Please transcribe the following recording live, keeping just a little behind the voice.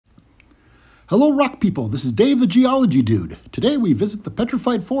Hello rock people, this is Dave the Geology Dude. Today we visit the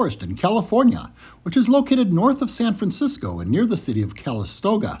Petrified Forest in California, which is located north of San Francisco and near the city of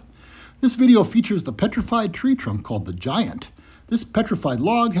Calistoga. This video features the petrified tree trunk called the Giant. This petrified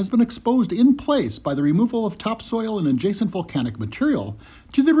log has been exposed in place by the removal of topsoil and adjacent volcanic material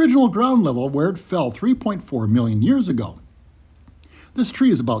to the original ground level where it fell 3.4 million years ago. This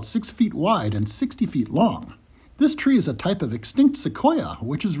tree is about 6 feet wide and 60 feet long. This tree is a type of extinct sequoia,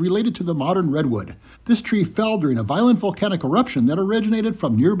 which is related to the modern redwood. This tree fell during a violent volcanic eruption that originated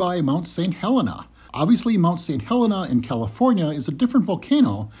from nearby Mount St. Helena. Obviously, Mount St. Helena in California is a different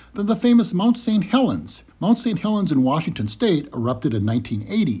volcano than the famous Mount St. Helens. Mount St. Helens in Washington state erupted in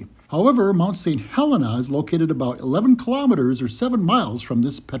 1980. However, Mount St. Helena is located about 11 kilometers or 7 miles from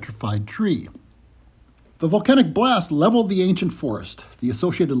this petrified tree. The volcanic blast leveled the ancient forest. The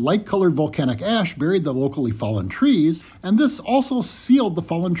associated light-colored volcanic ash buried the locally fallen trees, and this also sealed the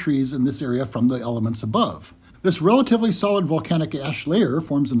fallen trees in this area from the elements above. This relatively solid volcanic ash layer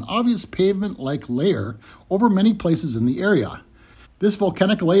forms an obvious pavement-like layer over many places in the area. This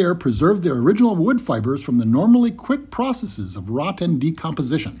volcanic layer preserved the original wood fibers from the normally quick processes of rot and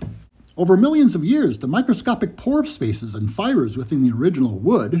decomposition. Over millions of years, the microscopic pore spaces and fibers within the original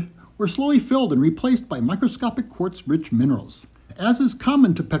wood were slowly filled and replaced by microscopic quartz-rich minerals. As is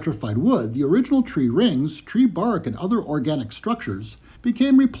common to petrified wood, the original tree rings, tree bark, and other organic structures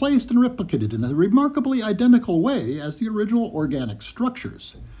became replaced and replicated in a remarkably identical way as the original organic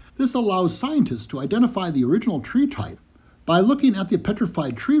structures. This allows scientists to identify the original tree type by looking at the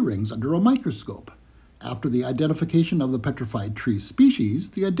petrified tree rings under a microscope. After the identification of the petrified tree species,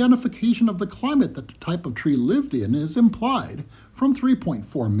 the identification of the climate that the type of tree lived in is implied from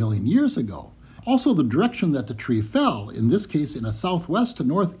 3.4 million years ago. Also, the direction that the tree fell, in this case in a southwest to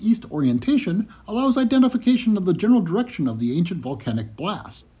northeast orientation, allows identification of the general direction of the ancient volcanic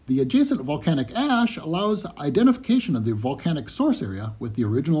blast. The adjacent volcanic ash allows identification of the volcanic source area with the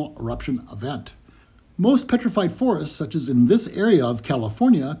original eruption event. Most petrified forests, such as in this area of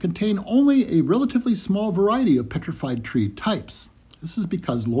California, contain only a relatively small variety of petrified tree types. This is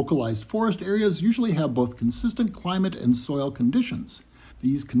because localized forest areas usually have both consistent climate and soil conditions.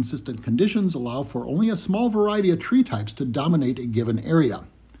 These consistent conditions allow for only a small variety of tree types to dominate a given area.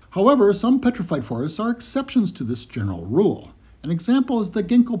 However, some petrified forests are exceptions to this general rule. An example is the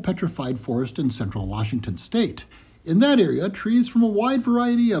ginkgo petrified forest in central Washington state. In that area, trees from a wide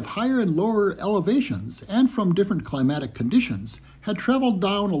variety of higher and lower elevations and from different climatic conditions had traveled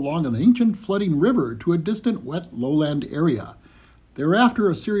down along an ancient flooding river to a distant wet lowland area. Thereafter,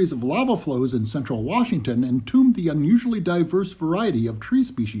 a series of lava flows in central Washington entombed the unusually diverse variety of tree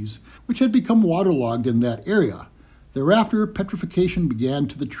species which had become waterlogged in that area. Thereafter, petrification began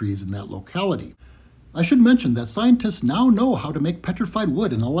to the trees in that locality. I should mention that scientists now know how to make petrified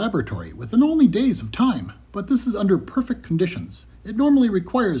wood in a laboratory within only days of time, but this is under perfect conditions. It normally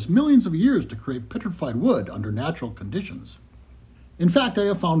requires millions of years to create petrified wood under natural conditions. In fact, I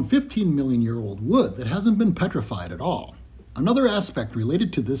have found 15-million-year-old wood that hasn't been petrified at all. Another aspect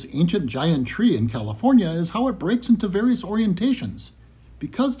related to this ancient giant tree in California is how it breaks into various orientations.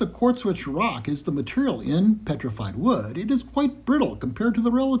 Because the quartz-rich rock is the material in petrified wood, it is quite brittle compared to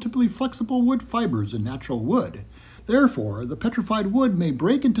the relatively flexible wood fibers in natural wood. Therefore, the petrified wood may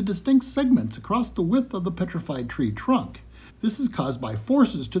break into distinct segments across the width of the petrified tree trunk. This is caused by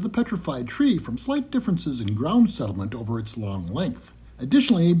forces to the petrified tree from slight differences in ground settlement over its long length.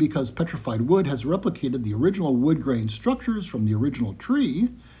 Additionally, because petrified wood has replicated the original wood grain structures from the original tree,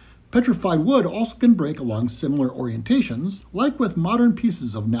 petrified wood also can break along similar orientations, like with modern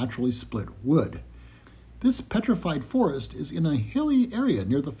pieces of naturally split wood. This petrified forest is in a hilly area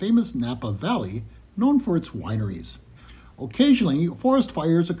near the famous Napa Valley, known for its wineries. Occasionally, forest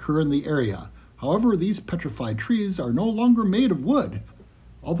fires occur in the area. However, these petrified trees are no longer made of wood.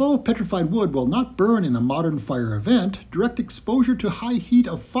 Although petrified wood will not burn in a modern fire event, direct exposure to high heat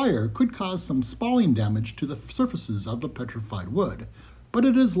of fire could cause some spalling damage to the surfaces of the petrified wood. But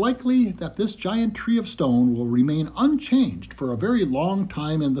it is likely that this giant tree of stone will remain unchanged for a very long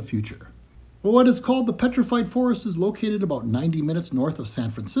time in the future. What is called the Petrified Forest is located about 90 minutes north of San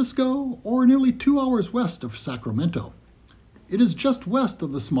Francisco, or nearly 2 hours west of Sacramento. It is just west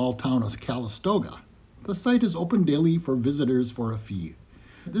of the small town of Calistoga. The site is open daily for visitors for a fee.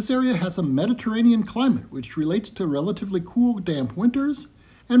 This area has a Mediterranean climate, which relates to relatively cool, damp winters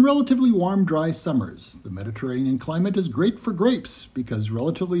and relatively warm, dry summers. The Mediterranean climate is great for grapes because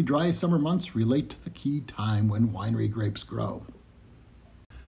relatively dry summer months relate to the key time when winery grapes grow.